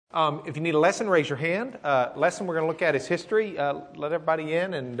If you need a lesson, raise your hand. Lesson we're going to look at is history. Let everybody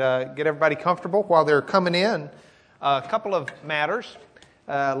in and get everybody comfortable while they're coming in. A couple of matters.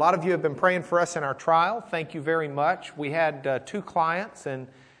 A lot of you have been praying for us in our trial. Thank you very much. We had 2 clients, and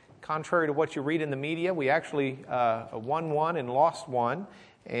contrary to what you read in the media, we actually won one and lost one.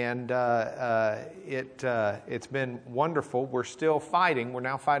 And it's been wonderful. We're still fighting. We're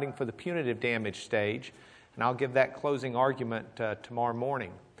now fighting for the punitive damage stage. And I'll give that closing argument tomorrow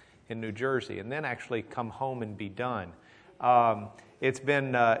morning in New Jersey, and then actually come home and be done. It's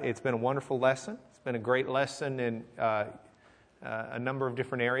been a wonderful lesson. It's been a great lesson in a number of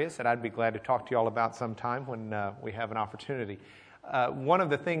different areas that I'd be glad to talk to you all about sometime when we have an opportunity. One of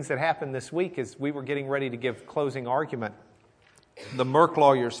the things that happened this week is we were getting ready to give closing argument. The Merck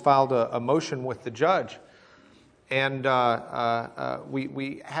lawyers filed a motion with the judge, and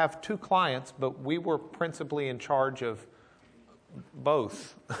we have 2 clients, but we were principally in charge of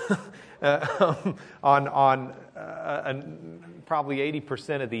both on probably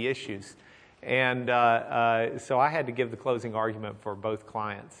 80% of the issues. And so I had to give the closing argument for both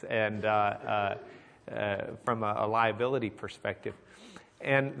clients, and from a liability perspective.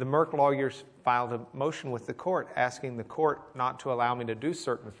 And the Merck lawyers filed a motion with the court asking the court not to allow me to do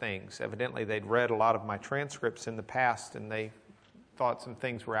certain things. Evidently, they'd read a lot of my transcripts in the past, and they thought some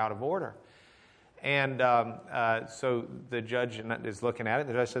things were out of order. And so the judge is looking at it.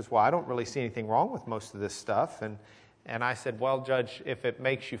 The judge says, well, I don't really see anything wrong with most of this stuff. And I said, well, Judge, if it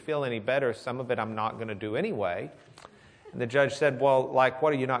makes you feel any better, some of it I'm not going to do anyway. And the judge said, well, like,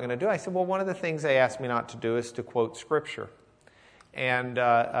 what are you not going to do? I said, well, one of the things they asked me not to do is to quote Scripture. And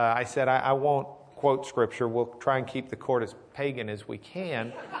I said, I won't quote Scripture. We'll try and keep the court as pagan as we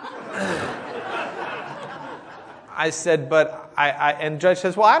can. I said, but and the judge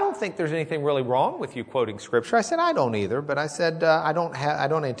says, well, I don't think there's anything really wrong with you quoting Scripture. I said, I don't either, but I said, I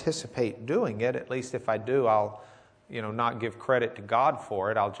don't anticipate doing it. At least if I do, I'll, not give credit to God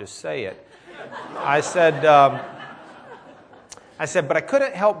for it. I'll just say it. I said, but I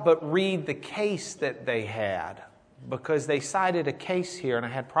couldn't help but read the case that they had, because they cited a case here, and I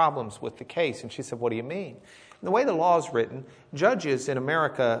had problems with the case. And she said, what do you mean? And the way the law is written, judges in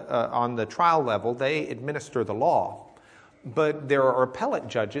America on the trial level, they administer the law. But there are appellate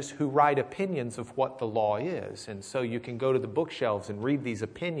judges who write opinions of what the law is. And so you can go to the bookshelves and read these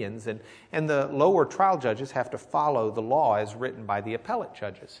opinions, and the lower trial judges have to follow the law as written by the appellate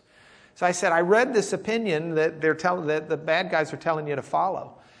judges. So I said, I read this opinion that that the bad guys are telling you to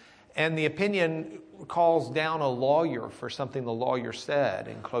follow. And the opinion calls down a lawyer for something the lawyer said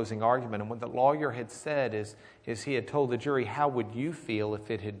in closing argument. And what the lawyer had said is he had told the jury, how would you feel if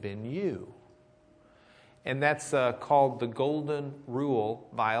it had been you? And that's called the golden rule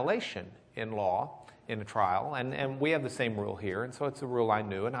violation in law, in a trial. And we have the same rule here, and so it's a rule I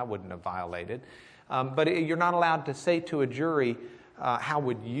knew and I wouldn't have violated. But you're not allowed to say to a jury, how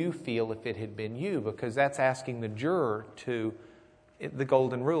would you feel if it had been you? Because that's asking the juror to... The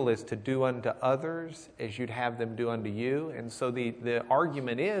golden rule is to do unto others as you'd have them do unto you. And so the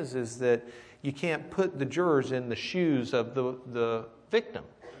argument is that you can't put the jurors in the shoes of the victim,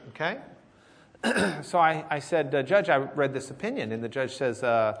 okay? So I said, Judge, I read this opinion. And the judge says,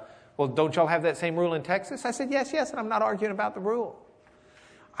 well, don't y'all have that same rule in Texas? I said, yes, and I'm not arguing about the rule.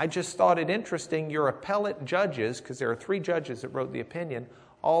 I just thought it interesting, your appellate judges, because there are 3 judges that wrote the opinion,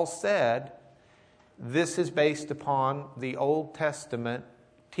 all said... This is based upon the Old Testament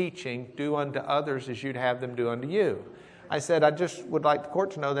teaching, do unto others as you'd have them do unto you. I said, I just would like the court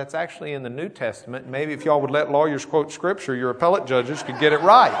to know that's actually in the New Testament. Maybe if y'all would let lawyers quote Scripture, your appellate judges could get it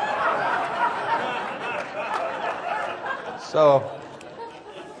right. So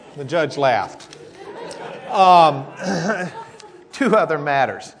the judge laughed. 2 other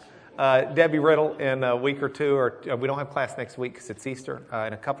matters. Debbie Riddle, in a week or 2, we don't have class next week because it's Easter.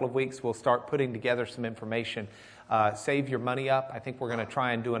 In a couple of weeks, we'll start putting together some information. Save your money up. I think we're going to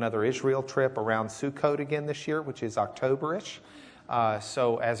try and do another Israel trip around Sukkot again this year, which is October-ish.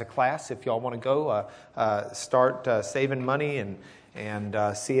 So as a class, if y'all want to go, start saving money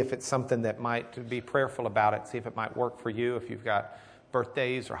and see if it's something that might be prayerful about it, see if it might work for you. If you've got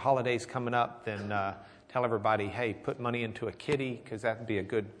birthdays or holidays coming up, then tell everybody, hey, put money into a kitty, because that would be a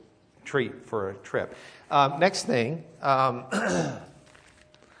good treat for a trip. Next thing, I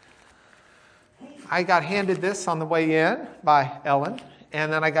got handed this on the way in by Ellen,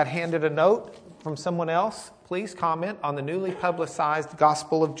 and then I got handed a note from someone else. Please comment on the newly publicized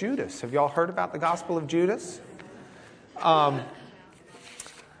Gospel of Judas. Have y'all heard about the Gospel of Judas?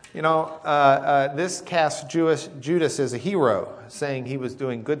 This casts Judas as a hero, saying he was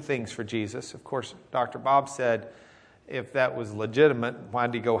doing good things for Jesus. Of course, Dr. Bob said if that was legitimate. Why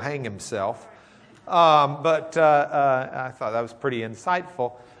did he go hang himself? But I thought that was pretty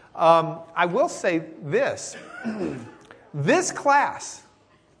insightful. I will say this. This class,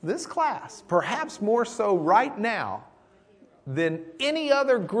 perhaps more so right now than any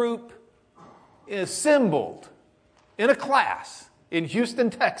other group assembled in a class, in Houston,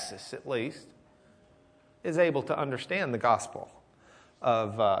 Texas at least, is able to understand the gospel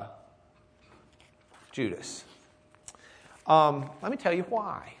of Judas. Let me tell you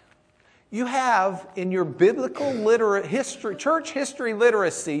why. You have in your biblical church history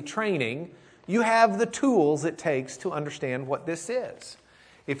literacy training, you have the tools it takes to understand what this is.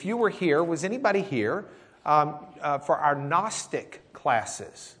 If you were here, was anybody here for our Gnostic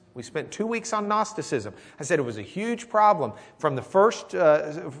classes? We spent 2 weeks on Gnosticism. I said it was a huge problem from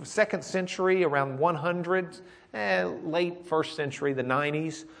the second century, around 100, late first century, the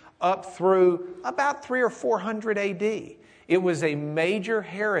 90s, up through about 300 or 400 AD. It was a major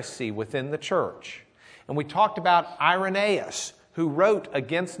heresy within the church. And we talked about Irenaeus, who wrote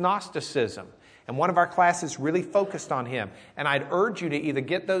against Gnosticism. And one of our classes really focused on him. And I'd urge you to either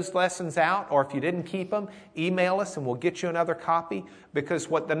get those lessons out, or if you didn't keep them, email us and we'll get you another copy. Because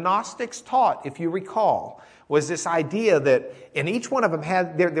what the Gnostics taught, if you recall, was this idea that, and each one of them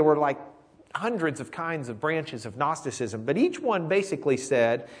had, there were like hundreds of kinds of branches of Gnosticism, but each one basically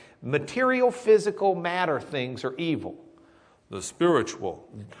said material, physical, matter things are evil. The spiritual,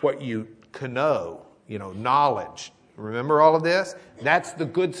 what you can know, knowledge. Remember all of this? That's the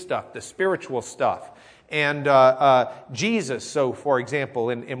good stuff, the spiritual stuff. And Jesus, so for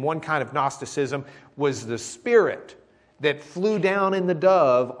example, in one kind of Gnosticism, was the spirit that flew down in the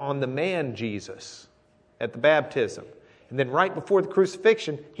dove on the man Jesus at the baptism. And then right before the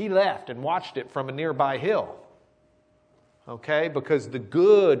crucifixion, he left and watched it from a nearby hill. Okay? Because the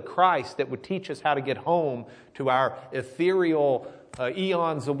good Christ that would teach us how to get home to our ethereal,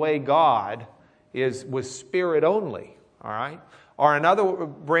 eons away God was spirit only. All right? Or another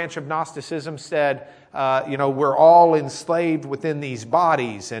branch of Gnosticism said, we're all enslaved within these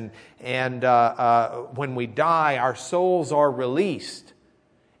bodies, and when we die, our souls are released.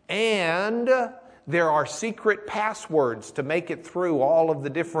 And there are secret passwords to make it through all of the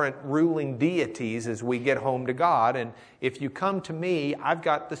different ruling deities as we get home to God. And if you come to me, I've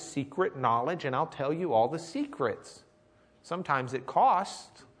got the secret knowledge, and I'll tell you all the secrets. Sometimes it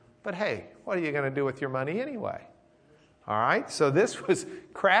costs, but hey, what are you going to do with your money anyway? All right, so this was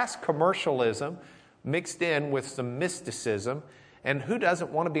crass commercialism mixed in with some mysticism. And who doesn't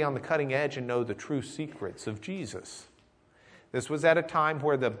want to be on the cutting edge and know the true secrets of Jesus? This was at a time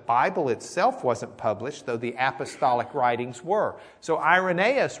where the Bible itself wasn't published, though the apostolic writings were. So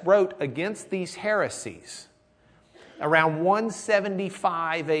Irenaeus wrote against these heresies around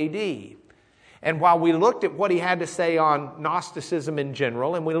 175 AD. And while we looked at what he had to say on Gnosticism in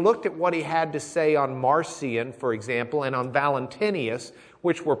general, and we looked at what he had to say on Marcion, for example, and on Valentinius,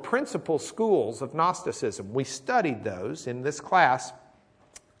 which were principal schools of Gnosticism, we studied those in this class.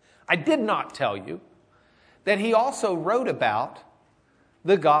 I did not tell you that he also wrote about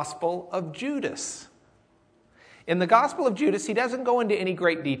the Gospel of Judas. In the Gospel of Judas, he doesn't go into any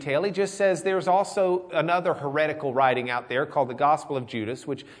great detail. He just says there's also another heretical writing out there called the Gospel of Judas,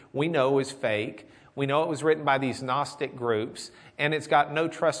 which we know is fake. We know it was written by these Gnostic groups, and it's got no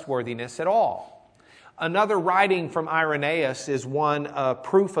trustworthiness at all. Another writing from Irenaeus is one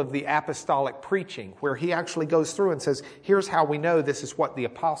proof of the apostolic preaching, where he actually goes through and says, here's how we know this is what the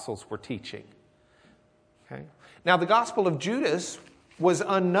apostles were teaching. Okay? Now, the Gospel of Judas was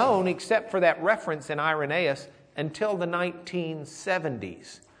unknown except for that reference in Irenaeus until the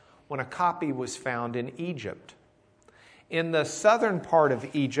 1970s, when a copy was found in Egypt. In the southern part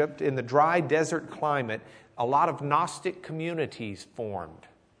of Egypt, in the dry desert climate, a lot of Gnostic communities formed.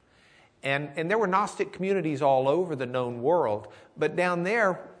 And there were Gnostic communities all over the known world, but down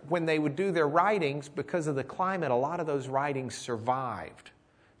there, when they would do their writings, because of the climate, a lot of those writings survived.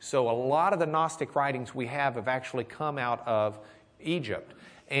 So a lot of the Gnostic writings we have actually come out of Egypt.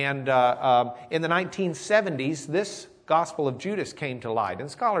 And in the 1970s, this Gospel of Judas came to light.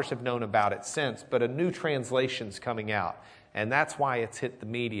 And scholars have known about it since, but a new translation's coming out. And that's why it's hit the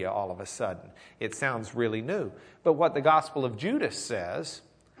media all of a sudden. It sounds really new. But what the Gospel of Judas says,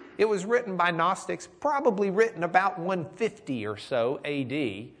 it was written by Gnostics, probably written about 150 or so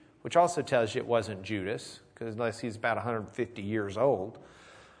AD, which also tells you it wasn't Judas, because unless he's about 150 years old,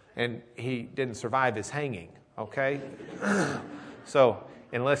 and he didn't survive his hanging, okay? So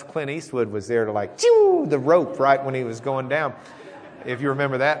unless Clint Eastwood was there to chew the rope right when he was going down, if you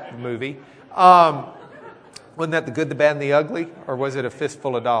remember that movie. Wasn't that The Good, the Bad, and the Ugly? Or was it A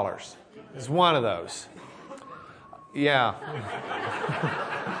Fistful of Dollars? It's one of those. Yeah.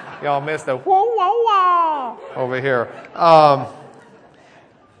 Y'all missed the whoa, whoa, whoa over here.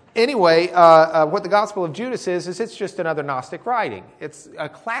 Anyway, what the Gospel of Judas is it's just another Gnostic writing. It's a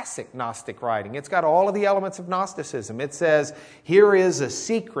classic Gnostic writing. It's got all of the elements of Gnosticism. It says, here is a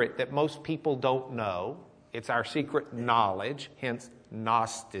secret that most people don't know. It's our secret knowledge, hence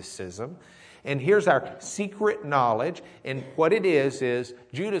Gnosticism. And here's our secret knowledge. And what it is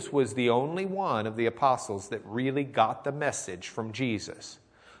Judas was the only one of the apostles that really got the message from Jesus.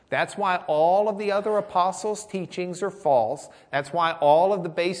 That's why all of the other apostles' teachings are false. That's why all of the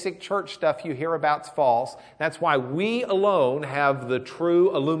basic church stuff you hear about is false. That's why we alone have the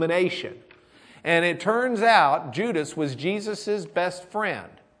true illumination. And it turns out Judas was Jesus' best friend.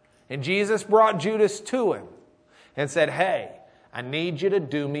 And Jesus brought Judas to him and said, hey, I need you to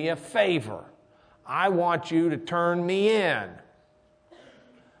do me a favor. I want you to turn me in.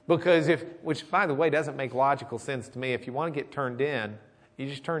 Because which by the way doesn't make logical sense to me. If you want to get turned in, you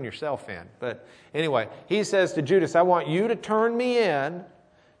just turn yourself in. But anyway, he says to Judas, I want you to turn me in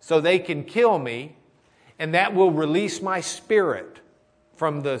so they can kill me, and that will release my spirit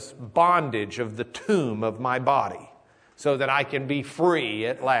from this bondage of the tomb of my body so that I can be free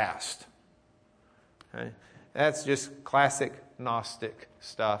at last. Okay? That's just classic Gnostic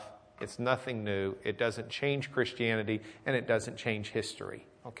stuff. It's nothing new. It doesn't change Christianity, and it doesn't change history.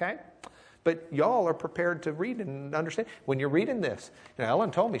 Okay? But y'all are prepared to read and understand. When you're reading this,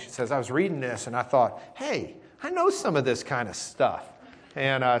 Ellen told me, she says, I was reading this and I thought, hey, I know some of this kind of stuff.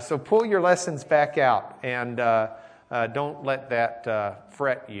 And so pull your lessons back out and don't let that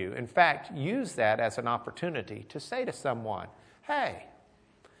fret you. In fact, use that as an opportunity to say to someone, hey,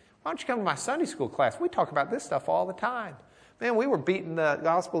 why don't you come to my Sunday school class? We talk about this stuff all the time. Man, we were beating the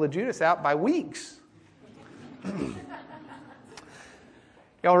Gospel of Judas out by weeks.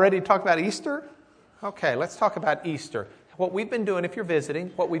 Y'all ready to talk about Easter? Okay, let's talk about Easter. What we've been doing, if you're visiting,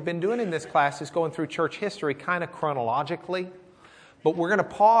 what we've been doing in this class is going through church history kind of chronologically. But we're going to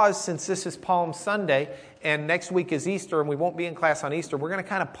pause since this is Palm Sunday and next week is Easter and we won't be in class on Easter. We're going to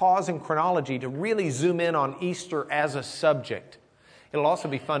kind of pause in chronology to really zoom in on Easter as a subject. It'll also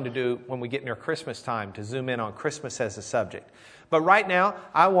be fun to do when we get near Christmas time to zoom in on Christmas as a subject. But right now,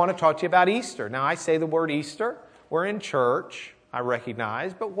 I want to talk to you about Easter. Now, I say the word Easter. We're in church. I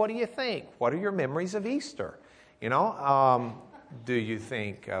recognize, but what do you think? What are your memories of Easter? Do you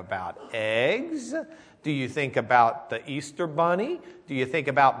think about eggs? Do you think about the Easter bunny? Do you think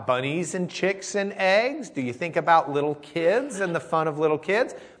about bunnies and chicks and eggs? Do you think about little kids and the fun of little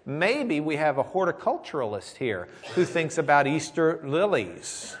kids? Maybe we have a horticulturalist here who thinks about Easter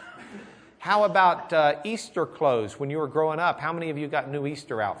lilies. How about Easter clothes? When you were growing up, how many of you got new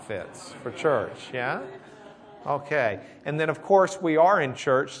Easter outfits for church? Yeah? Okay, and then of course we are in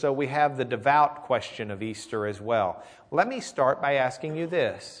church, so we have the devout question of Easter as well. Let me start by asking you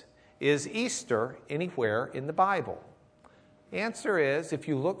this. Is Easter anywhere in the Bible? The answer is, if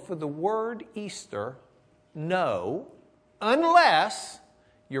you look for the word Easter, no, unless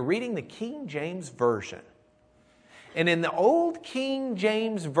you're reading the King James Version. And in the old King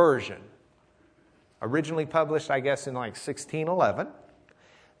James Version, originally published, I guess, in like 1611,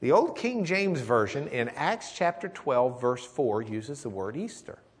 the old King James Version in Acts chapter 12, verse 4, uses the word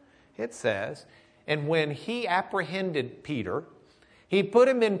Easter. It says, and when he apprehended Peter, he put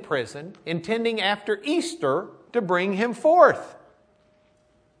him in prison, intending after Easter to bring him forth.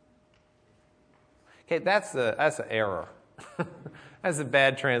 Okay, that's an error. That's a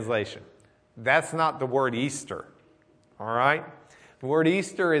bad translation. That's not the word Easter. All right? The word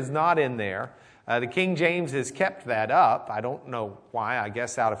Easter is not in there. The King James has kept that up. I don't know why, I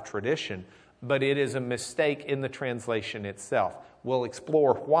guess out of tradition, but it is a mistake in the translation itself. We'll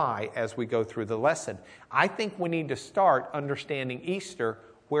explore why as we go through the lesson. I think we need to start understanding Easter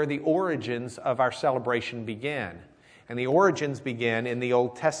where the origins of our celebration began. And the origins begin in the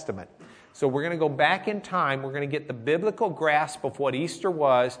Old Testament. So we're going to go back in time. We're going to get the biblical grasp of what Easter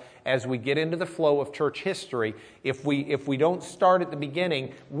was as we get into the flow of church history. If we don't start at the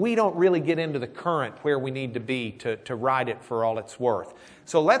beginning, we don't really get into the current where we need to be to ride it for all it's worth.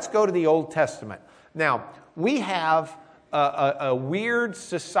 So let's go to the Old Testament. Now, we have a weird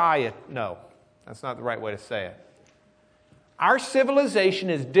society. No, that's not the right way to say it. Our civilization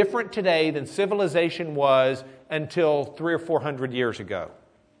is different today than civilization was until 300 or 400 years ago.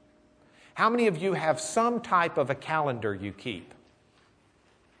 How many of you have some type of a calendar you keep?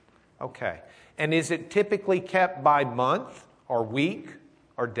 Okay. And is it typically kept by month or week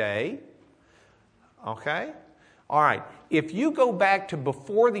or day? Okay. All right. If you go back to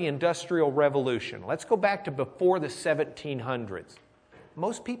before the Industrial Revolution, let's go back to before the 1700s.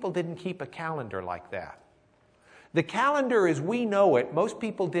 Most people didn't keep a calendar like that. The calendar as we know it, most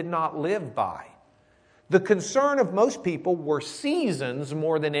people did not live by. The concern of most people were seasons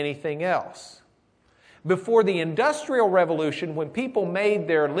more than anything else. Before the Industrial Revolution, when people made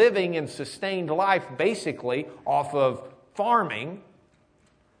their living and sustained life basically off of farming,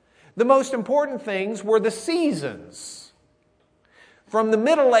 the most important things were the seasons. From the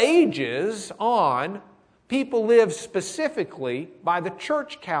Middle Ages on, people lived specifically by the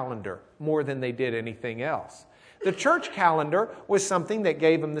church calendar more than they did anything else. The church calendar was something that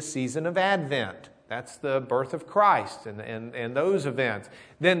gave them the season of Advent. That's the birth of Christ and those events.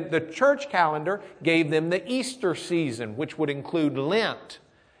 Then the church calendar gave them the Easter season, which would include Lent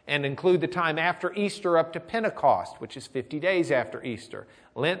and include the time after Easter up to Pentecost, which is 50 days after Easter.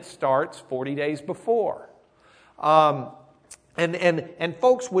 Lent starts 40 days before. And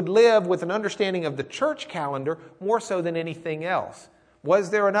folks would live with an understanding of the church calendar more so than anything else. Was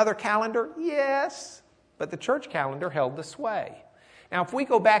there another calendar? Yes, but the church calendar held the sway. Now, if we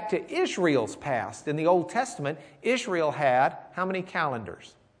go back to Israel's past, in the Old Testament, Israel had how many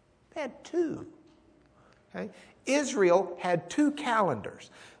calendars? They had 2. Okay? Israel had 2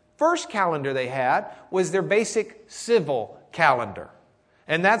 calendars. First calendar they had was their basic civil calendar.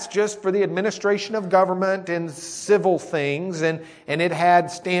 And that's just for the administration of government and civil things. And it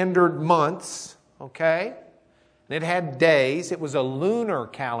had standard months, okay? And it had days. It was a lunar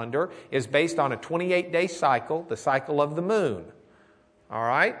calendar. It's based on a 28-day cycle, the cycle of the moon. All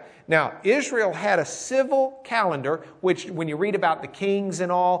right? Now, Israel had a civil calendar, which when you read about the kings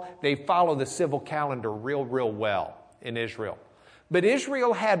and all, they follow the civil calendar real well in Israel. But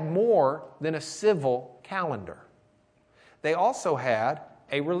Israel had more than a civil calendar. They also had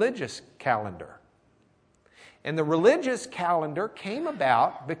a religious calendar. And the religious calendar came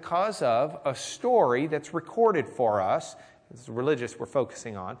about because of a story that's recorded for us. This is religious we're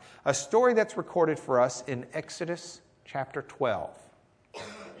focusing on. A story that's recorded for us in Exodus chapter 12.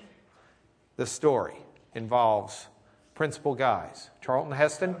 The story involves principal guys, Charlton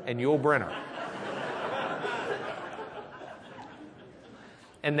Heston and Yul Brynner.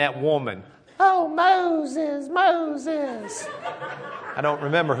 And that woman, oh, Moses, Moses. I don't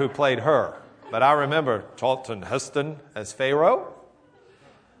remember who played her, but I remember Charlton Heston as Pharaoh.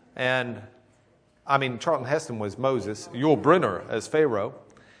 And, Charlton Heston was Moses, Yul Brynner as Pharaoh.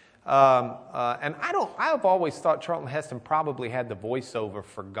 And I've always thought Charlton Heston probably had the voiceover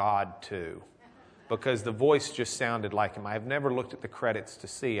for God too, because the voice just sounded like him. I've never looked at the credits to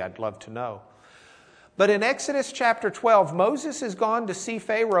see. I'd love to know. But in Exodus chapter 12, Moses has gone to see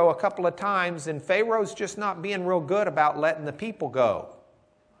Pharaoh a couple of times, and Pharaoh's just not being real good about letting the people go.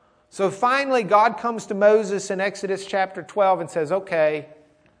 So finally, God comes to Moses in Exodus chapter 12 and says, okay,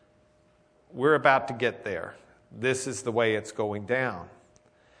 we're about to get there. This is the way it's going down.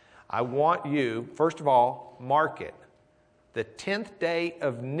 I want you, first of all, mark it. The 10th day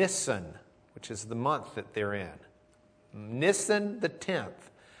of Nisan, which is the month that they're in. Nisan the 10th.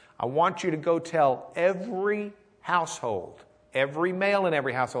 I want you to go tell every household, every male in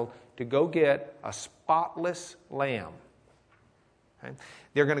every household, to go get a spotless lamb. Okay?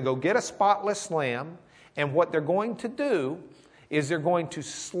 They're going to go get a spotless lamb, and what they're going to do is they're going to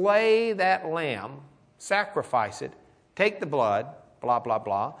slay that lamb, sacrifice it, take the blood, blah, blah,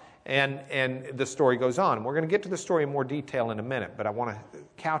 blah, and the story goes on. And we're going to get to the story in more detail in a minute, but I want to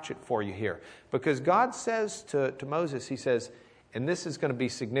couch it for you here. Because God says to Moses, he says, and this is going to be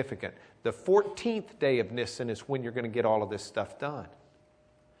significant, the 14th day of Nisan is when you're going to get all of this stuff done.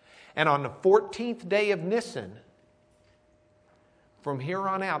 And on the 14th day of Nisan, from here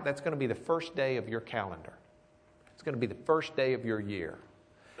on out, that's going to be the first day of your calendar. It's going to be the first day of your year.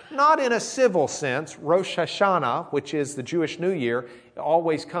 Not in a civil sense. Rosh Hashanah, which is the Jewish New Year,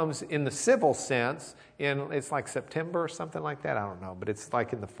 always comes in the civil sense. It's like September or something like that. I don't know, but it's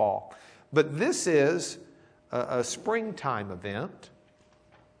like in the fall. But this is a springtime event.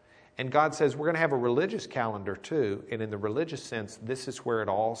 And God says we're going to have a religious calendar too. And in the religious sense, this is where it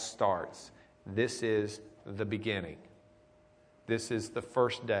all starts. This is the beginning. This is the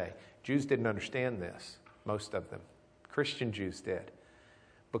first day. Jews didn't understand this, most of them. Christian Jews did.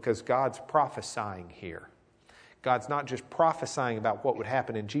 Because God's prophesying here. God's not just prophesying about what would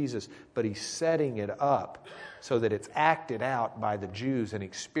happen in Jesus, but He's setting it up so that it's acted out by the Jews and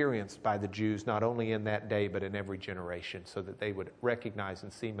experienced by the Jews, not only in that day, but in every generation, so that they would recognize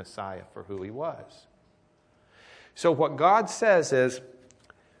and see Messiah for who He was. So what God says is,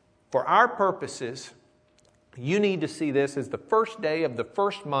 for our purposes, you need to see this as the first day of the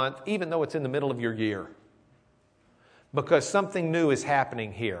first month, even though it's in the middle of your year. Because something new is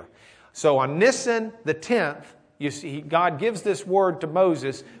happening here. So on Nisan the 10th, You see, God gives this word to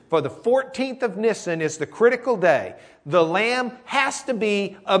Moses. For the 14th of Nisan is the critical day. The lamb has to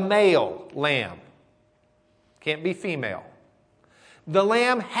be a male lamb. Can't be female. The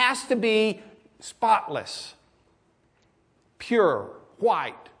lamb has to be spotless, pure,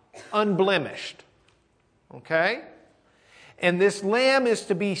 white, unblemished. Okay? And this lamb is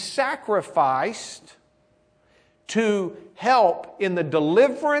to be sacrificed to help in the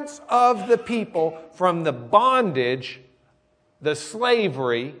deliverance of the people from the bondage, the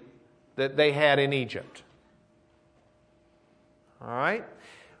slavery that they had in Egypt. All right?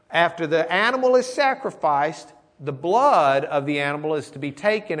 After the animal is sacrificed, the blood of the animal is to be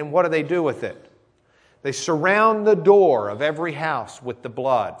taken, and what do they do with it? They surround the door of every house with the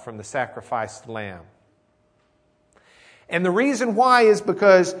blood from the sacrificed lamb. And the reason why is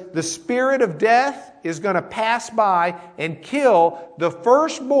because the spirit of death is going to pass by and kill the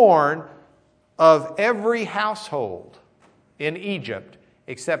firstborn of every household in Egypt,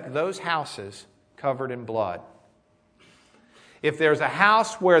 except those houses covered in blood. If there's a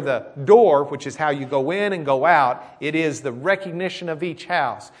house where the door, which is how you go in and go out, it is the recognition of each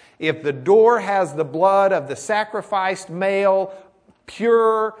house. If the door has the blood of the sacrificed male,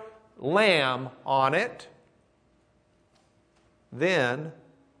 pure lamb on it, then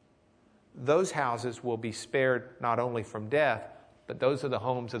those houses will be spared not only from death, but those are the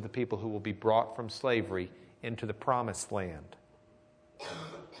homes of the people who will be brought from slavery into the promised land.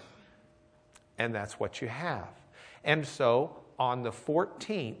 And that's what you have. And so, on the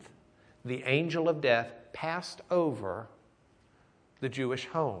 14th, the angel of death passed over the Jewish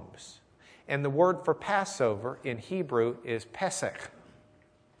homes. And the word for Passover in Hebrew is Pesach.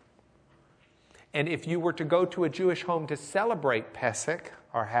 And if you were to go to a Jewish home to celebrate Pesach,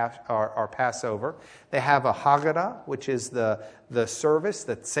 or Passover, they have a Haggadah, which is the service,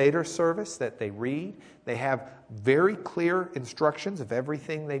 the Seder service that they read. They have very clear instructions of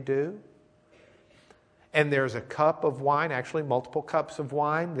everything they do. And there's a cup of wine, actually multiple cups of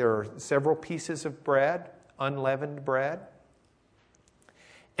wine. There are several pieces of bread, unleavened bread.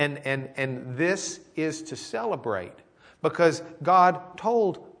 And this is to celebrate, because God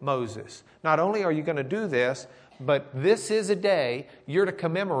told Moses, not only are you going to do this, but this is a day you're to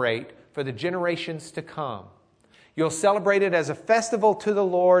commemorate for the generations to come. You'll celebrate it as a festival to the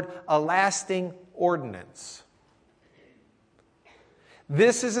Lord, a lasting ordinance.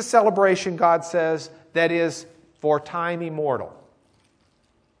 This is a celebration, God says, that is for time immortal.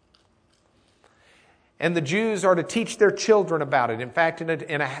 And the Jews are to teach their children about it. In fact,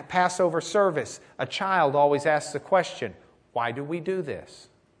 in a Passover service, a child always asks the question, why do we do this?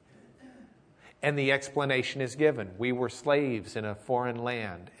 And the explanation is given. We were slaves in a foreign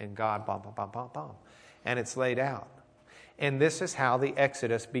land, and God, bum, bum, bum, bum, bum. And it's laid out. And this is how the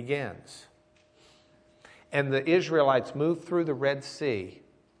Exodus begins. And the Israelites move through the Red Sea,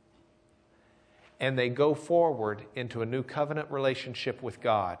 and they go forward into a new covenant relationship with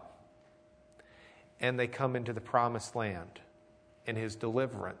God. And they come into the promised land and His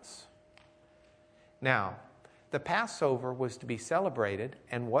deliverance. Now, the Passover was to be celebrated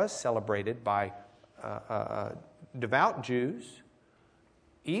and was celebrated by devout Jews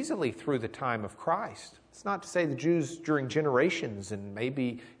easily through the time of Christ. It's not to say the Jews during generations and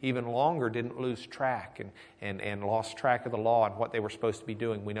maybe even longer didn't lose track and lost track of the law and what they were supposed to be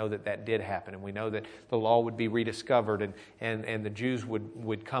doing. We know that that did happen, and we know that the law would be rediscovered and the Jews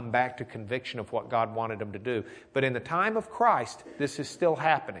would come back to conviction of what God wanted them to do. But in the time of Christ, this is still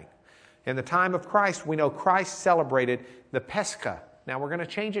happening. In the time of Christ, we know Christ celebrated the Pesach. Now we're going to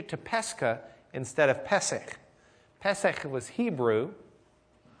change it to Pesach instead of Pesach. Pesach was Hebrew.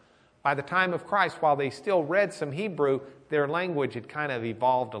 By the time of Christ, while they still read some Hebrew, their language had kind of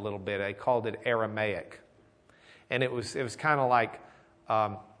evolved a little bit. They called it Aramaic. And it was kind of like,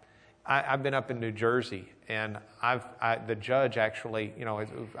 I've been up in New Jersey, and the judge actually,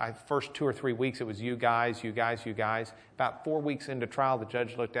 first 2 or 3 weeks it was you guys. About 4 weeks into trial, the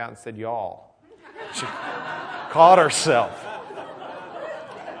judge looked out and said, y'all. She caught herself.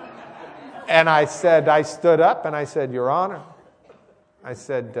 And I stood up and I said, Your Honor, I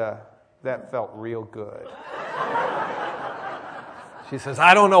said, that felt real good. She says,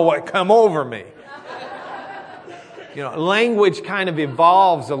 I don't know what come over me. Language kind of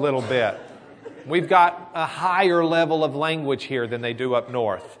evolves a little bit. We've got a higher level of language here than they do up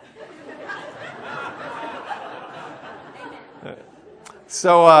north.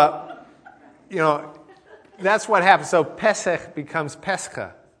 So, that's what happens. So Pesach becomes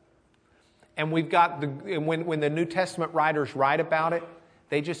Pescha. And we've got when the New Testament writers write about it,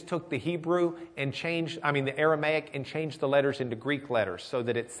 they just took the Hebrew and the Aramaic and changed the letters into Greek letters so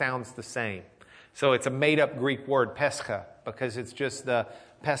that it sounds the same. So it's a made-up Greek word, Pescha, because it's just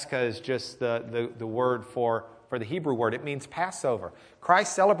Pescha is just the word for the Hebrew word. It means Passover.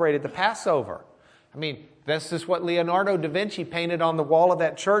 Christ celebrated the Passover. I mean, this is what Leonardo da Vinci painted on the wall of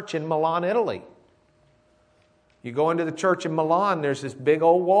that church in Milan, Italy. You go into the church in Milan, there's this big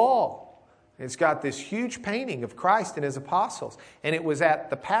old wall. It's got this huge painting of Christ and His apostles. And it was at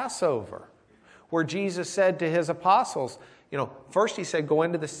the Passover where Jesus said to His apostles, first He said, go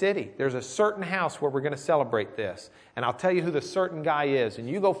into the city. There's a certain house where we're going to celebrate this. And I'll tell you who the certain guy is. And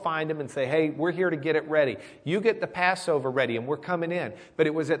you go find him and say, hey, we're here to get it ready. You get the Passover ready and we're coming in. But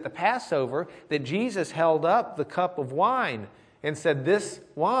it was at the Passover that Jesus held up the cup of wine and said, this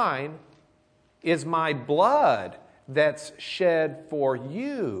wine is my blood that's shed for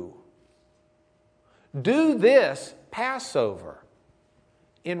you. Do this Passover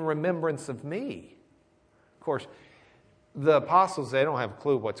in remembrance of me. Of course, the apostles, they don't have a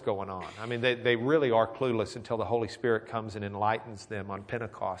clue what's going on. I mean, they really are clueless until the Holy Spirit comes and enlightens them on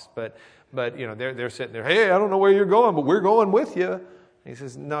Pentecost. But they're sitting there, hey, I don't know where you're going, but we're going with you. He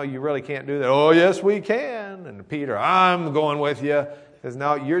says, no, you really can't do that. Oh, yes, we can. And Peter, I'm going with you. He says,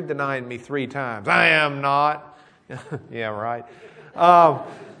 no, you're denying me 3 times. I am not. Yeah, right.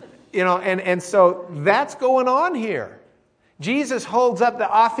 And so that's going on here. Jesus holds up the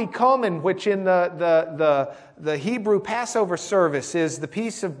afikomen, which in the Hebrew Passover service is the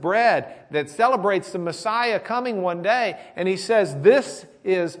piece of bread that celebrates the Messiah coming one day. And He says, this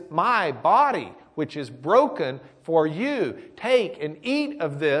is my body, which is broken for you. Take and eat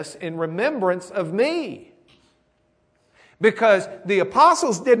of this in remembrance of me. Because the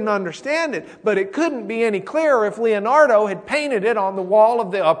apostles didn't understand it, but it couldn't be any clearer if Leonardo had painted it on the wall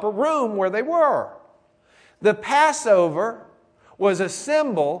of the upper room where they were. The Passover was a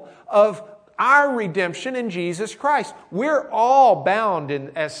symbol of our redemption in Jesus Christ. We're all bound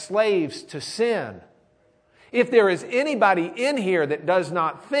as slaves to sin. If there is anybody in here that does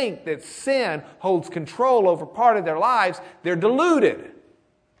not think that sin holds control over part of their lives, they're deluded.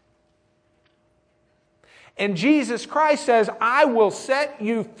 And Jesus Christ says, I will set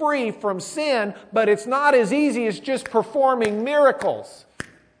you free from sin, but it's not as easy as just performing miracles.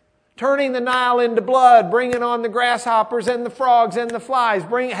 Turning the Nile into blood, bringing on the grasshoppers and the frogs and the flies,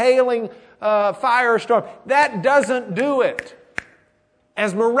 hailing firestorm. That doesn't do it.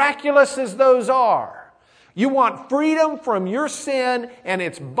 As miraculous as those are. You want freedom from your sin and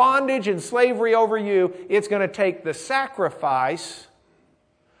its bondage and slavery over you, it's going to take the sacrifice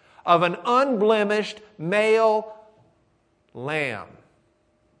of an unblemished male lamb.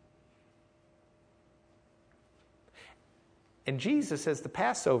 And Jesus, as the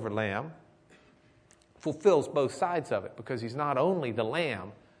Passover lamb, fulfills both sides of it, because He's not only the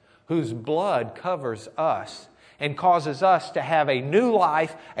lamb whose blood covers us and causes us to have a new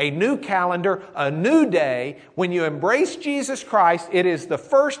life, a new calendar, a new day. When you embrace Jesus Christ, it is the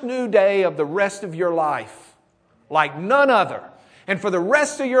first new day of the rest of your life, like none other. And for the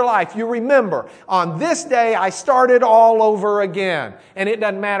rest of your life, you remember, on this day, I started all over again. And it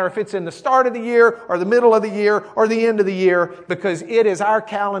doesn't matter if it's in the start of the year or the middle of the year or the end of the year, because it is our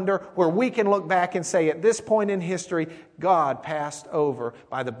calendar where we can look back and say, at this point in history, God passed over.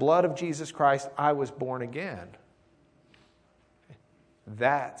 By the blood of Jesus Christ, I was born again.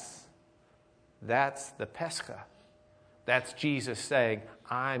 That's the Pescha. That's Jesus saying,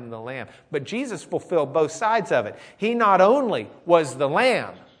 I'm the Lamb. But Jesus fulfilled both sides of it. He not only was the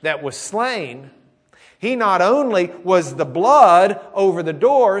Lamb that was slain, He not only was the blood over the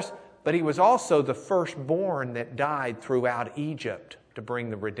doors, but He was also the firstborn that died throughout Egypt to bring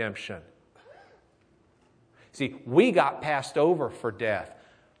the redemption. See, we got passed over for death,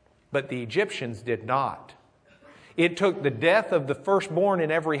 but the Egyptians did not. It took the death of the firstborn in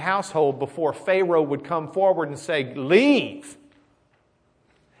every household before Pharaoh would come forward and say, leave.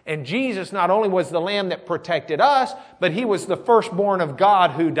 And Jesus not only was the Lamb that protected us, but He was the firstborn of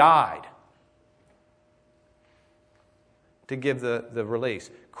God who died to give the release.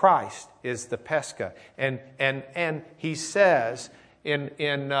 Christ is the Pescha. And He says,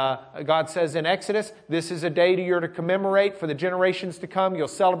 God says in Exodus, this is a day you're to commemorate for the generations to come. You'll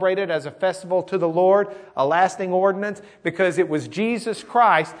celebrate it as a festival to the Lord, a lasting ordinance, because it was Jesus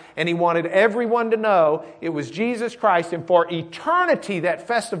Christ, and He wanted everyone to know it was Jesus Christ, and for eternity that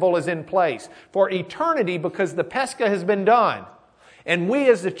festival is in place. For eternity, because the Pescha has been done. And we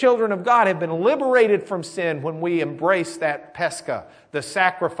as the children of God have been liberated from sin when we embrace that Pescha, the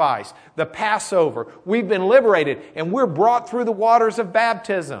sacrifice, the Passover. We've been liberated, and we're brought through the waters of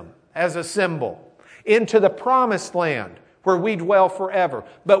baptism as a symbol into the promised land where we dwell forever.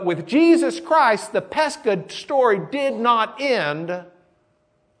 But with Jesus Christ, the Pescha story did not end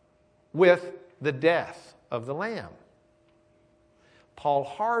with the death of the Lamb. Paul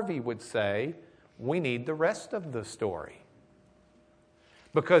Harvey would say, we need the rest of the story.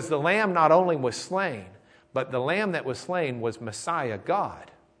 Because the Lamb not only was slain, but the Lamb that was slain was Messiah,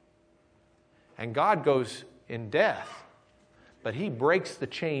 God. And God goes in death, but He breaks the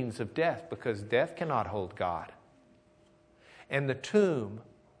chains of death because death cannot hold God. And the tomb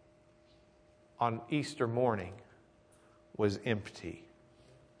on Easter morning was empty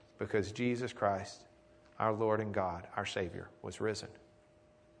because Jesus Christ, our Lord and God, our Savior, was risen.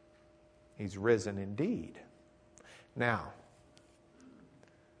 He's risen indeed. Now,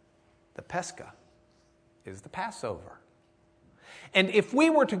 the Pesach is the Passover. And if we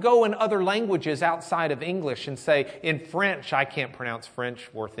were to go in other languages outside of English and say, in French, I can't pronounce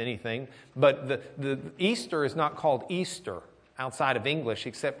French worth anything, but the Easter is not called Easter outside of English,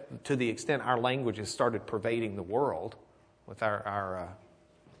 except to the extent our languages started pervading the world with our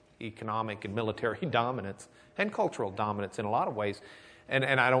economic and military dominance and cultural dominance in a lot of ways. And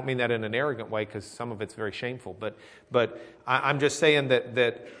I don't mean that in an arrogant way because some of it's very shameful, but I'm just saying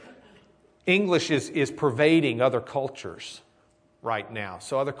that English is pervading other cultures right now.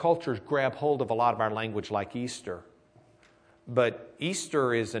 So other cultures grab hold of a lot of our language like Easter. But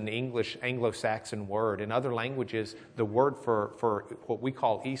Easter is an English Anglo-Saxon word. In other languages, the word for what we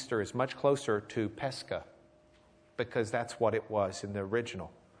call Easter is much closer to Pesach because that's what it was in the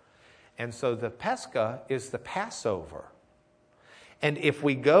original. And so the Pesach is the Passover. And if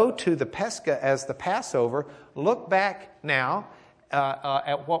we go to the Pesach as the Passover, look back now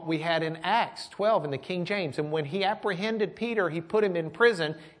at what we had in Acts 12 in the King James. And when He apprehended Peter, He put him in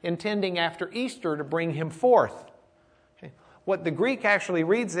prison, intending after Easter to bring him forth. Okay. What the Greek actually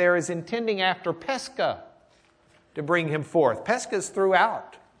reads there is intending after Pesach to bring him forth. Pesach is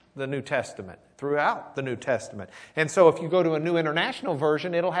throughout the New Testament. And so if you go to a New International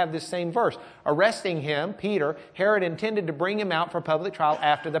Version, it'll have this same verse. Arresting him, Peter, Herod intended to bring him out for public trial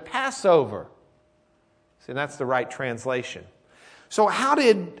after the Passover. See, that's the right translation. So how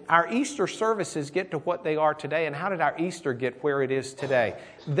did our Easter services get to what they are today, and how did our Easter get where it is today?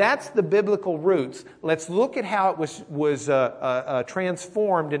 That's the biblical roots. Let's look at how it was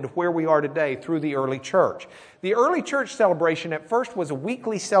transformed into where we are today through the early church. The early church celebration at first was a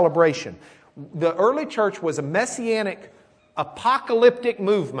weekly celebration. The early church was a messianic, apocalyptic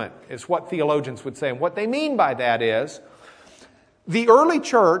movement, is what theologians would say. And what they mean by that is, the early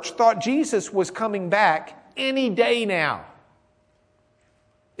church thought Jesus was coming back any day now.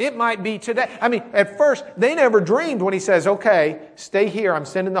 It might be today. I mean, at first, they never dreamed when He says, okay, stay here, I'm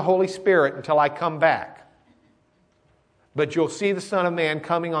sending the Holy Spirit until I come back. But you'll see the Son of Man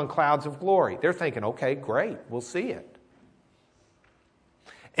coming on clouds of glory. They're thinking, okay, great, we'll see it.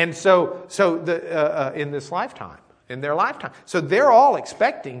 And so in this lifetime, in their lifetime. So they're all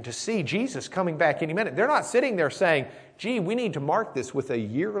expecting to see Jesus coming back any minute. They're not sitting there saying, gee, we need to mark this with a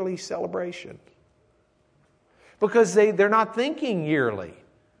yearly celebration. Because they're not thinking yearly.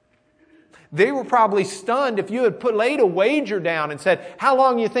 They were probably stunned if you had laid a wager down and said, how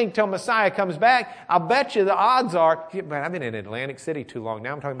long do you think till Messiah comes back? I'll bet you the odds are, man, I've been in Atlantic City too long.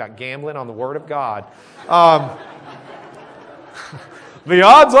 Now I'm talking about gambling on the Word of God. The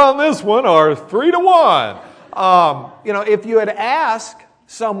odds on this one are 3-1. If you had asked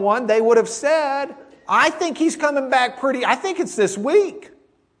someone, they would have said, I think He's coming back I think it's this week.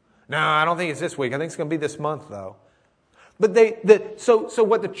 No, I don't think it's this week. I think it's going to be this month, though. But so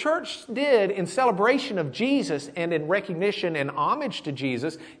what the church did in celebration of Jesus and in recognition and homage to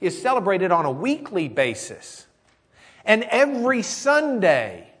Jesus is celebrated on a weekly basis. And every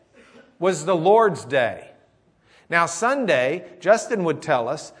Sunday was the Lord's Day. Now, Sunday, Justin would tell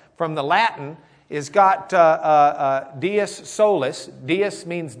us, from the Latin, is got dies solis. Dies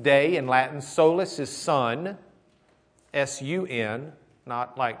means day in Latin. Solis is sun. S-U-N.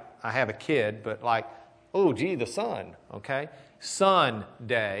 Not like I have a kid, but like, oh, gee, the sun. Okay?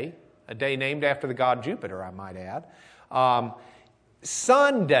 Sunday, a day named after the god Jupiter, I might add.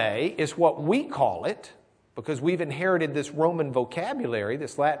 Sunday is what we call it, because we've inherited this Roman vocabulary,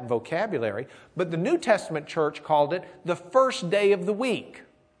 this Latin vocabulary, but the New Testament church called it the first day of the week.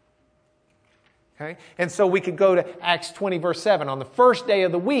 Okay? And so we could go to Acts 20, verse 7. On the first day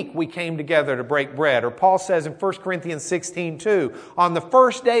of the week, we came together to break bread. Or Paul says in 1 Corinthians 16:2, on the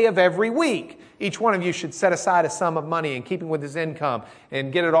first day of every week, each one of you should set aside a sum of money in keeping with his income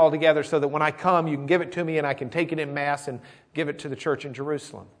and get it all together so that when I come, you can give it to me and I can take it in Mass and give it to the church in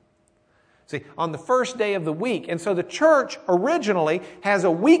Jerusalem. See, on the first day of the week. And so the church originally has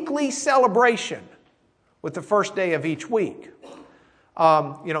a weekly celebration with the first day of each week.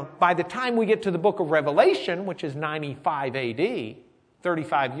 By the time we get to the book of Revelation, which is 95 AD,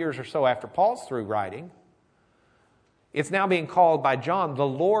 35 years or so after Paul's through writing. It's now being called by John the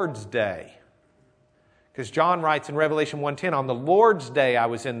Lord's Day. Because John writes in Revelation 1:10, on the Lord's Day I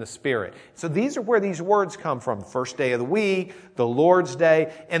was in the Spirit. So these are where these words come from. First day of the week, the Lord's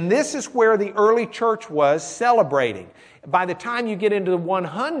Day. And this is where the early church was celebrating. By the time you get into the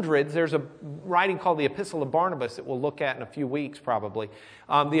 100s, there's a writing called the Epistle of Barnabas that we'll look at in a few weeks probably.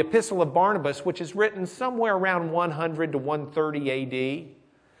 The Epistle of Barnabas, which is written somewhere around 100 to 130 A.D.,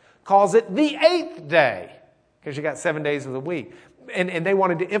 calls it the 8th day, because you got 7 days of the week. And they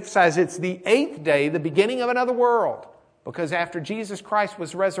wanted to emphasize it's the 8th day, the beginning of another world. Because after Jesus Christ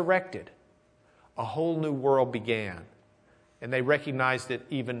was resurrected, a whole new world began. And they recognized it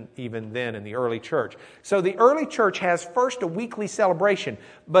even then in the early church. So the early church has first a weekly celebration.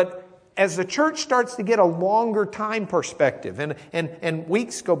 But as the church starts to get a longer time perspective, and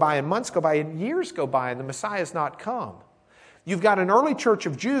weeks go by and months go by and years go by and the Messiah has not come, you've got an early church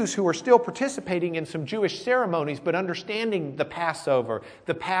of Jews who are still participating in some Jewish ceremonies, but understanding the Passover,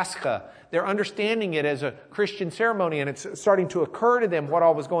 the Pascha. They're understanding it as a Christian ceremony, and it's starting to occur to them what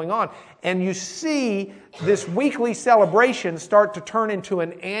all was going on. And you see this weekly celebration start to turn into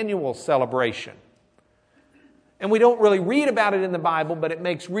an annual celebration. And we don't really read about it in the Bible, but it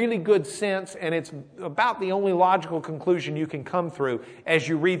makes really good sense, and it's about the only logical conclusion you can come through as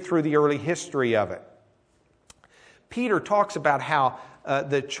you read through the early history of it. Peter talks about how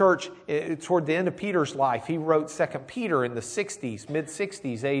the church, toward the end of Peter's life, he wrote 2 Peter in the 60s,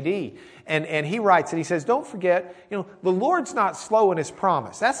 mid-60s AD. And he writes, and he says, don't forget, the Lord's not slow in His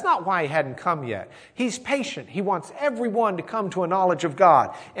promise. That's not why He hadn't come yet. He's patient. He wants everyone to come to a knowledge of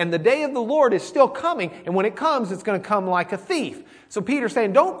God. And the day of the Lord is still coming, and when it comes, it's going to come like a thief. So Peter's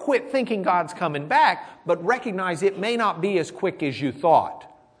saying, don't quit thinking God's coming back, but recognize it may not be as quick as you thought.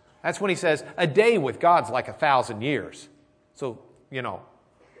 That's when he says, a day with God's like 1,000 years. So,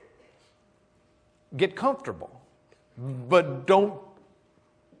 get comfortable, but don't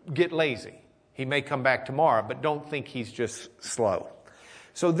get lazy. He may come back tomorrow, but don't think He's just slow.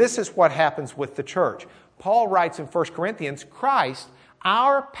 So this is what happens with the church. Paul writes in 1 Corinthians, Christ,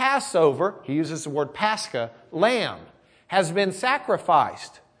 our Passover, he uses the word Pascha, lamb, has been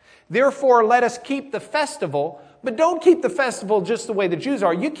sacrificed. Therefore, let us keep the festival. But don't keep the festival just the way the Jews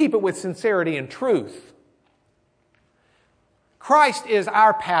are. You keep it with sincerity and truth. Christ is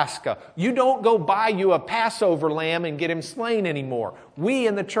our Pascha. You don't go buy you a Passover lamb and get Him slain anymore. We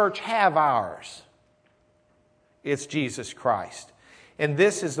in the church have ours. It's Jesus Christ. And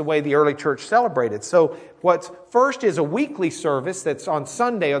this is the way the early church celebrated. So what's first is a weekly service that's on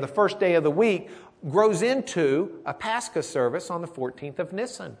Sunday or the first day of the week grows into a Pascha service on the 14th of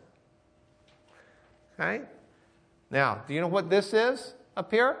Nisan. Okay? Now, do you know what this is up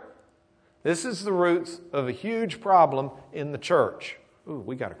here? This is the roots of a huge problem in the church. Ooh,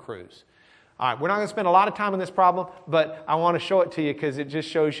 we got a cruise. All right, we're not going to spend a lot of time on this problem, but I want to show it to you because it just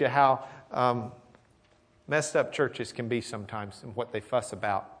shows you how messed up churches can be sometimes and what they fuss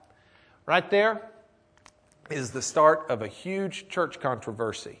about. Right there is the start of a huge church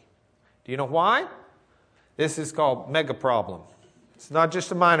controversy. Do you know why? This is called mega problem. It's not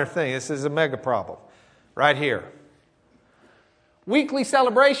just a minor thing. This is a mega problem. Right here. Weekly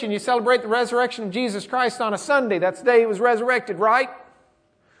celebration. You celebrate the resurrection of Jesus Christ on a Sunday. That's the day He was resurrected, right?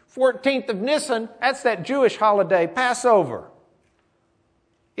 14th of Nisan, that's that Jewish holiday, Passover.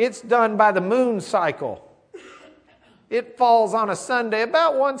 It's done by the moon cycle. It falls on a Sunday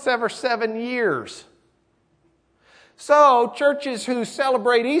about once every 7 years. So, churches who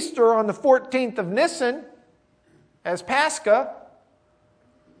celebrate Easter on the 14th of Nisan as Pascha,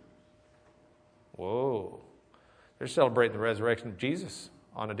 whoa, they're celebrating the resurrection of Jesus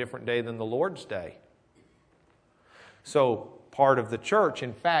on a different day than the Lord's Day. So, part of the church,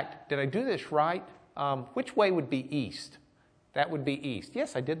 in fact, did I do this right? Which way would be east? That would be east.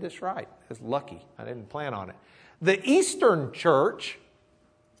 Yes, I did this right. I was lucky. I didn't plan on it. The Eastern Church,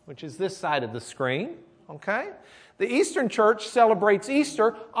 which is this side of the screen, okay? The Eastern Church celebrates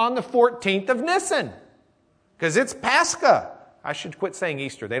Easter on the 14th of Nisan because it's Pascha. I should quit saying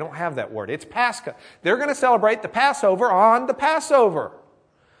Easter. They don't have that word. It's Pascha. They're going to celebrate the Passover on the Passover.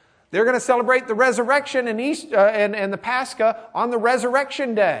 They're going to celebrate the resurrection and Easter and the Pascha on the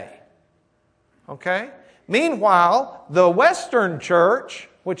Resurrection Day. Okay? Meanwhile, the Western Church,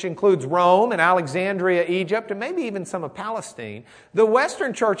 which includes Rome and Alexandria, Egypt, and maybe even some of Palestine, the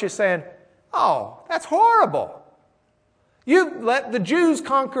Western Church is saying, oh, that's horrible. You let the Jews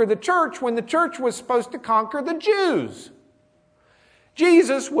conquer the church when the church was supposed to conquer the Jews.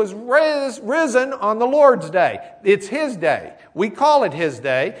 Jesus was risen on the Lord's Day. It's His day. We call it His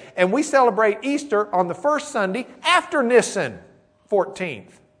day, and we celebrate Easter on the first Sunday after Nisan.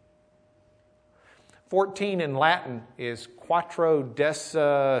 14th. 14 in Latin is quattro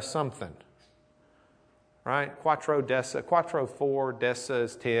desa something. Right? Quattro desa, quattro 4, desa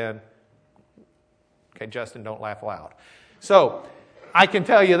is 10. Okay, Justin, don't laugh loud. So, I can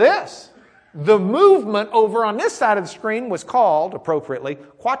tell you this. The movement over on this side of the screen was called, appropriately,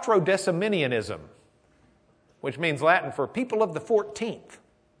 Quattrodeciminianism, which means Latin for people of the 14th.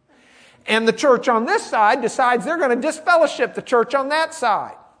 And the church on this side decides they're going to disfellowship the church on that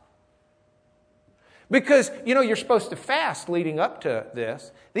side. Because, you're supposed to fast leading up to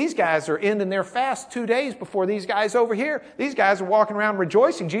this. These guys are ending their fast 2 days before these guys over here. These guys are walking around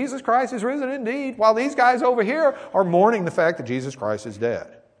rejoicing, Jesus Christ is risen indeed, while these guys over here are mourning the fact that Jesus Christ is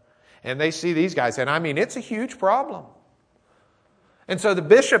dead. And they see these guys, and it's a huge problem. And so the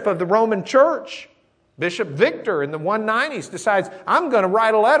bishop of the Roman church, Bishop Victor in the 190s, decides, I'm going to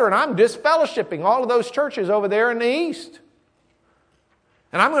write a letter and I'm disfellowshipping all of those churches over there in the east.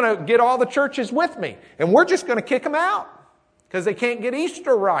 And I'm going to get all the churches with me. And we're just going to kick them out because they can't get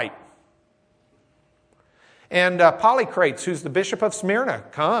Easter right. And Polycrates, who's the bishop of Smyrna,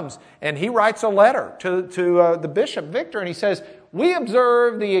 comes and he writes a letter to the bishop Victor, and he says, we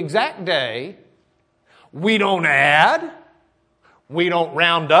observe the exact day. We don't add. We don't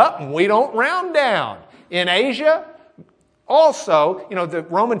round up, and we don't round down. In Asia, also, the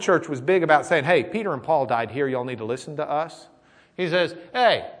Roman church was big about saying, hey, Peter and Paul died here. Y'all need to listen to us. He says,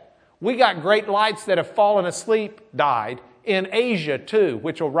 hey, we got great lights that have fallen asleep, died, in Asia too,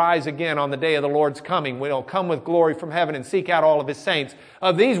 which will rise again on the day of the Lord's coming. We'll come with glory from heaven and seek out all of His saints.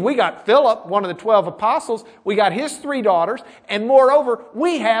 Of these, we got Philip, one of the 12 apostles. We got his 3 daughters. And moreover,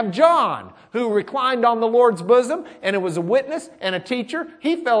 we have John, who reclined on the Lord's bosom, and it was a witness and a teacher.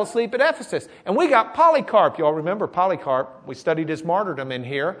 He fell asleep at Ephesus. And we got Polycarp. You all remember Polycarp. We studied his martyrdom in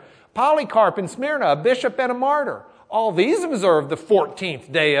here. Polycarp in Smyrna, a bishop and a martyr. All these observed the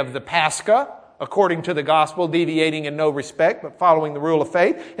 14th day of the Pascha, according to the gospel, deviating in no respect, but following the rule of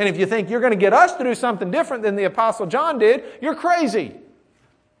faith. And if you think you're going to get us to do something different than the Apostle John did, you're crazy.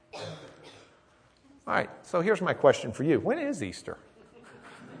 All right, so here's my question for you. When is Easter?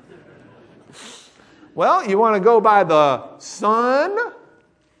 Well, you want to go by the sun?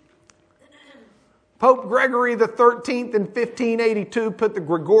 Pope Gregory the 13th in 1582 put the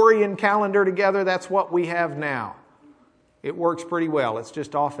Gregorian calendar together. That's what we have now. It works pretty well. It's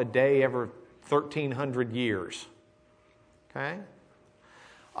just off a day every 1,300 years. Okay?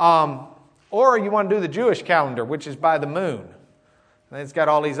 Or you want to do the Jewish calendar, which is by the moon. And it's got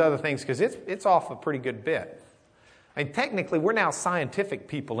all these other things because it's off a pretty good bit. And technically, we're now scientific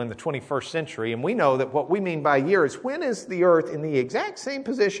people in the 21st century, and we know that what we mean by year is when is the earth in the exact same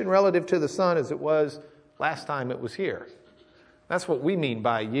position relative to the sun as it was last time it was here. That's what we mean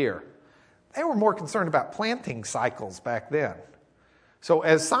by a year. They were more concerned about planting cycles back then. So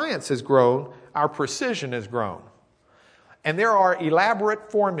as science has grown, our precision has grown. And there are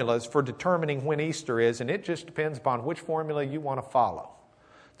elaborate formulas for determining when Easter is, and it just depends upon which formula you want to follow.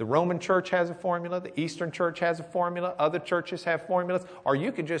 The Roman church has a formula, the Eastern church has a formula, other churches have formulas, or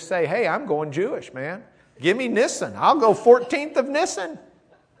you could just say, hey, I'm going Jewish, man. Give me Nisan. I'll go 14th of Nisan.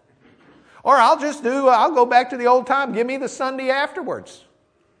 Or I'll go back to the old time. Give me the Sunday afterwards.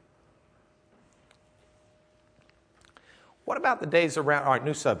 What about the days around? All right,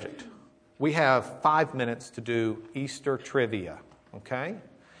 new subject. We have 5 minutes to do Easter trivia, okay?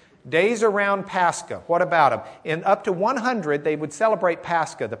 Days around Pascha, what about them? In up to 100, they would celebrate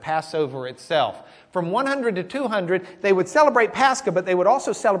Pascha, the Passover itself. From 100 to 200, they would celebrate Pascha, but they would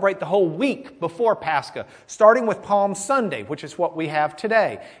also celebrate the whole week before Pascha, starting with Palm Sunday, which is what we have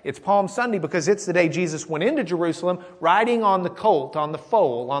today. It's Palm Sunday because it's the day Jesus went into Jerusalem riding on the colt, on the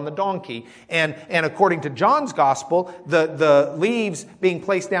foal, on the donkey. And according to John's Gospel, the leaves being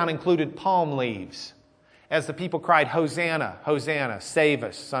placed down included palm leaves. As the people cried, Hosanna, Hosanna, save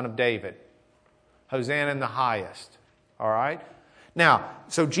us, Son of David. Hosanna in the highest. All right? Now,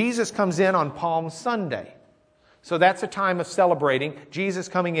 so Jesus comes in on Palm Sunday. So that's a time of celebrating Jesus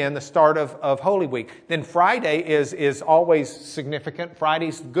coming in, the start of Holy Week. Then Friday is always significant.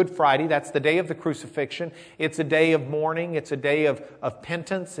 Friday's Good Friday. That's the day of the crucifixion. It's a day of mourning. It's a day of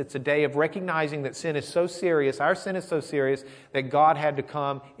penance. It's a day of recognizing that sin is so serious, our sin is so serious, that God had to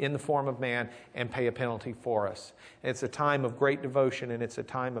come in the form of man and pay a penalty for us. It's a time of great devotion, and it's a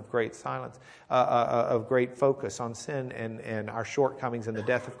time of great silence, of great focus on sin and our shortcomings and the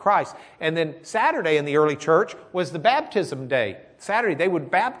death of Christ. And then Saturday in the early church was the baptism day. Saturday they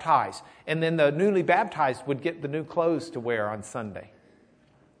would baptize, and then the newly baptized would get the new clothes to wear on Sunday,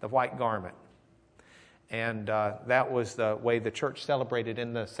 the white garment. And that was the way the church celebrated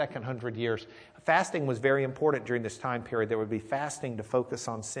in the second 100 years. Fasting was very important during this time period. There would be fasting to focus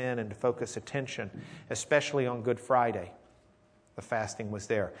on sin and to focus attention, especially on Good Friday. The fasting was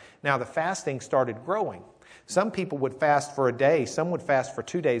there. Now, the fasting started growing. Some people would fast for a day. Some would fast for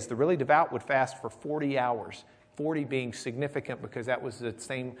 2 days. The really devout would fast for 40 hours. 40 being significant because that was the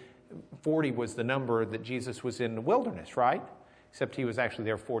same, 40 was the number that Jesus was in the wilderness, right? Except he was actually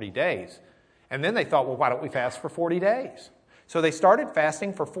there 40 days. And then they thought, well, why don't we fast for 40 days? So they started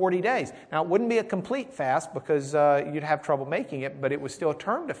fasting for 40 days. Now, it wouldn't be a complete fast because you'd have trouble making it, but it was still a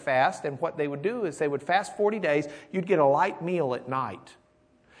term to fast. And what they would do is they would fast 40 days. You'd get a light meal at night.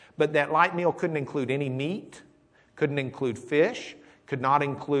 But that light meal couldn't include any meat, couldn't include fish, could not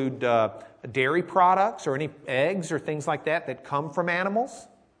include dairy products or any eggs or things like that come from animals.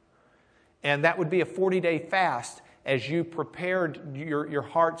 And that would be a 40-day fast as you prepared your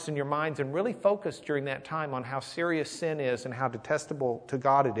hearts and your minds and really focused during that time on how serious sin is and how detestable to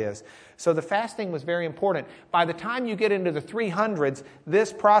God it is. So the fasting was very important. By the time you get into the 300s,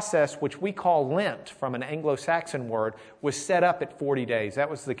 this process, which we call Lent from an Anglo-Saxon word, was set up at 40 days. That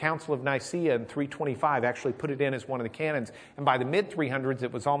was the Council of Nicaea in 325, actually put it in as one of the canons. And by the mid-300s,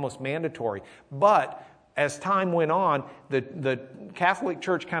 it was almost mandatory. But as time went on, the Catholic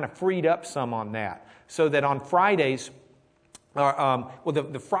Church kind of freed up some on that. So that on Fridays,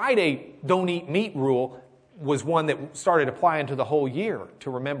 the Friday don't eat meat rule was one that started applying to the whole year to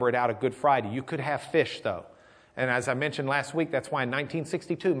remember it out of Good Friday. You could have fish, though. And as I mentioned last week, that's why in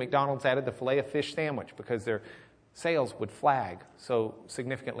 1962, McDonald's added the Filet-O-Fish sandwich because their sales would flag so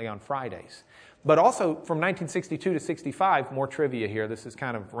significantly on Fridays. But also from 1962 to 65, more trivia here, this is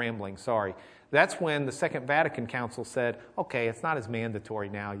kind of rambling, sorry. That's when the Second Vatican Council said, okay, it's not as mandatory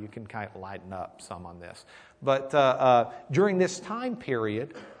now, you can kind of lighten up some on this. But during this time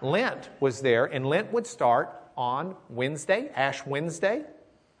period, Lent was there, and Lent would start on Wednesday, Ash Wednesday,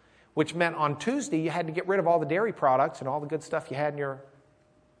 which meant on Tuesday you had to get rid of all the dairy products and all the good stuff you had in your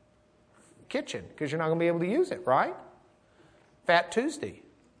kitchen because you're not going to be able to use it, right? Fat Tuesday.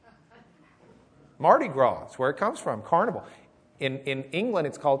 Mardi Gras, that's where it comes from, Carnival. In England,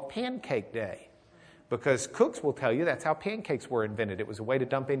 it's called Pancake Day because cooks will tell you that's how pancakes were invented. It was a way to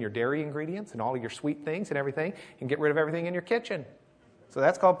dump in your dairy ingredients and all of your sweet things and everything and get rid of everything in your kitchen. So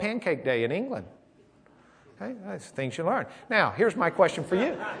that's called Pancake Day in England. Okay, that's things you learn. Now, here's my question for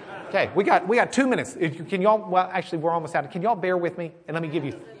you. Okay, we got 2 minutes. Can y'all, well, actually, we're almost out. Can y'all bear with me? And let me give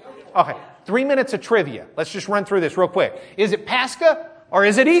you, okay, 3 minutes of trivia. Let's just run through this real quick. Is it Pascha or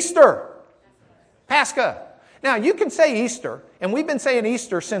is it Easter? Pascha. Now, you can say Easter, and we've been saying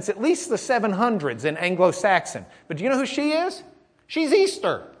Easter since at least the 700s in Anglo-Saxon. But do you know who she is? She's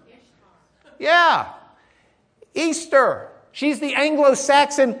Easter. Yeah. Easter. She's the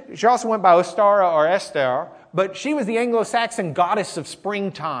Anglo-Saxon, she also went by Ostara or Esther, but she was the Anglo-Saxon goddess of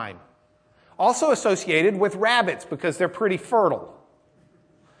springtime. Also associated with rabbits because they're pretty fertile.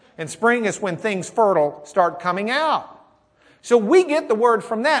 And spring is when things fertile start coming out. So we get the word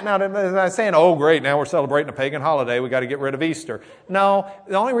from that. Now, they're not saying, oh, great, now we're celebrating a pagan holiday. We got to get rid of Easter. No,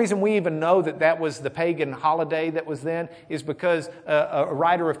 the only reason we even know that that was the pagan holiday that was then is because a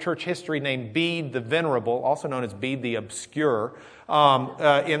writer of church history named Bede the Venerable, also known as Bede the Obscure,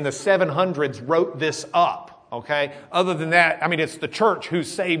 in the 700s wrote this up. Okay? Other than that, I mean, it's the church who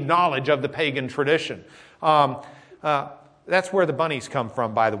saved knowledge of the pagan tradition. That's where the bunnies come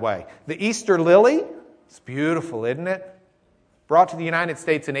from, by the way. The Easter lily, it's beautiful, isn't it? Brought to the United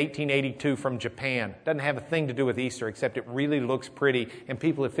States in 1882 from Japan. Doesn't have a thing to do with Easter, except it really looks pretty, and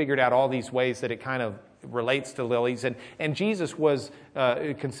people have figured out all these ways that it kind of relates to lilies. And Jesus was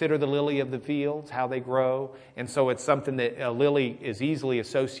considered the lily of the fields, how they grow. And so it's something that a lily is easily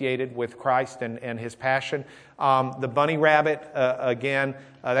associated with Christ and his passion. The bunny rabbit, again,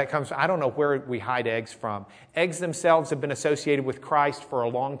 that comes, I don't know where we hide eggs from. Eggs themselves have been associated with Christ for a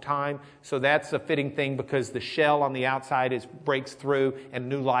long time. So that's a fitting thing because the shell on the outside breaks through and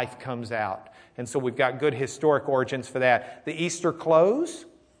new life comes out. And so we've got good historic origins for that. The Easter clothes,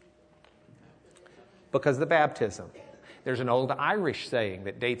 because of the baptism. There's an old Irish saying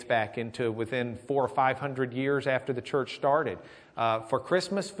that dates back into within 400 or 500 years after the church started. For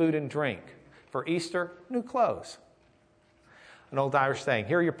Christmas, food and drink. For Easter, new clothes. An old Irish saying.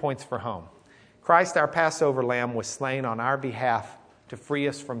 Here are your points for home. Christ, our Passover lamb, was slain on our behalf to free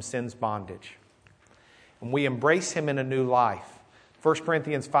us from sin's bondage. And we embrace him in a new life. 1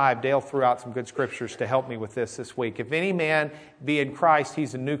 Corinthians 5, Dale threw out some good scriptures to help me with this week. If any man be in Christ,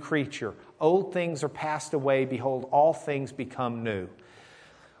 he's a new creature. Old things are passed away. Behold, all things become new.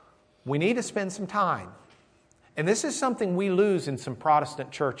 We need to spend some time. And this is something we lose in some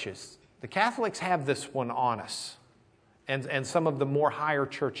Protestant churches. The Catholics have this one on us. And some of the more higher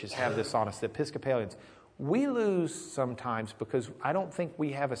churches have this on us, the Episcopalians. We lose sometimes because I don't think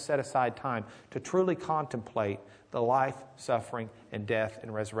we have a set-aside time to truly contemplate the life, suffering, and death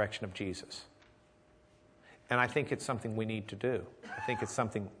and resurrection of Jesus. And I think it's something we need to do. I think it's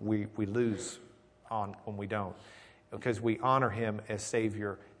something we lose on when we don't, because we honor him as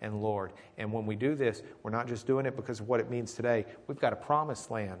Savior and Lord. And when we do this, we're not just doing it because of what it means today. We've got a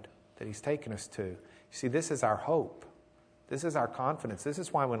promised land that he's taken us to. You see, this is our hope. This is our confidence. This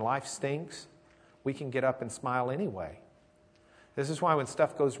is why when life stinks, we can get up and smile anyway. This is why when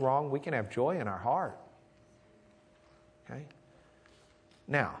stuff goes wrong, we can have joy in our heart. Okay?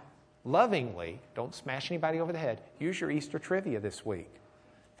 Now, lovingly, don't smash anybody over the head. Use your Easter trivia this week.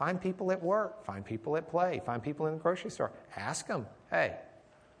 Find people at work. Find people at play. Find people in the grocery store. Ask them, hey,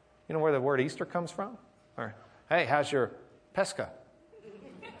 you know where the word Easter comes from? Or, hey, how's your pesca?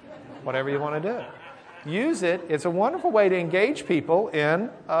 Whatever you want to do. Use it. It's a wonderful way to engage people in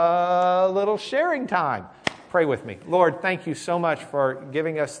a little sharing time. Pray with me. Lord, thank you so much for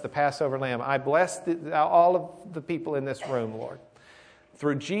giving us the Passover lamb. I bless all of the people in this room, Lord,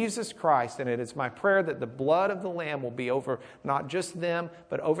 through Jesus Christ. And it is my prayer that the blood of the lamb will be over not just them,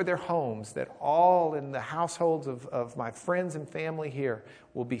 but over their homes, that all in the households of my friends and family here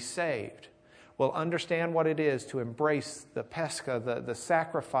will be saved, will understand what it is to embrace the Pescha, the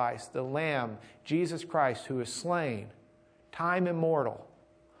sacrifice, the Lamb, Jesus Christ, who is slain, time immortal,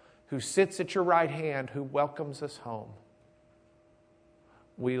 who sits at your right hand, who welcomes us home.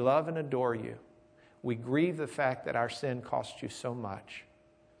 We love and adore you. We grieve the fact that our sin cost you so much.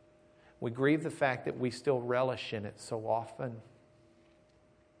 We grieve the fact that we still relish in it so often,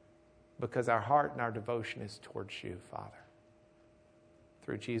 because our heart and our devotion is towards you, Father.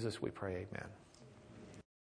 Through Jesus we pray, amen.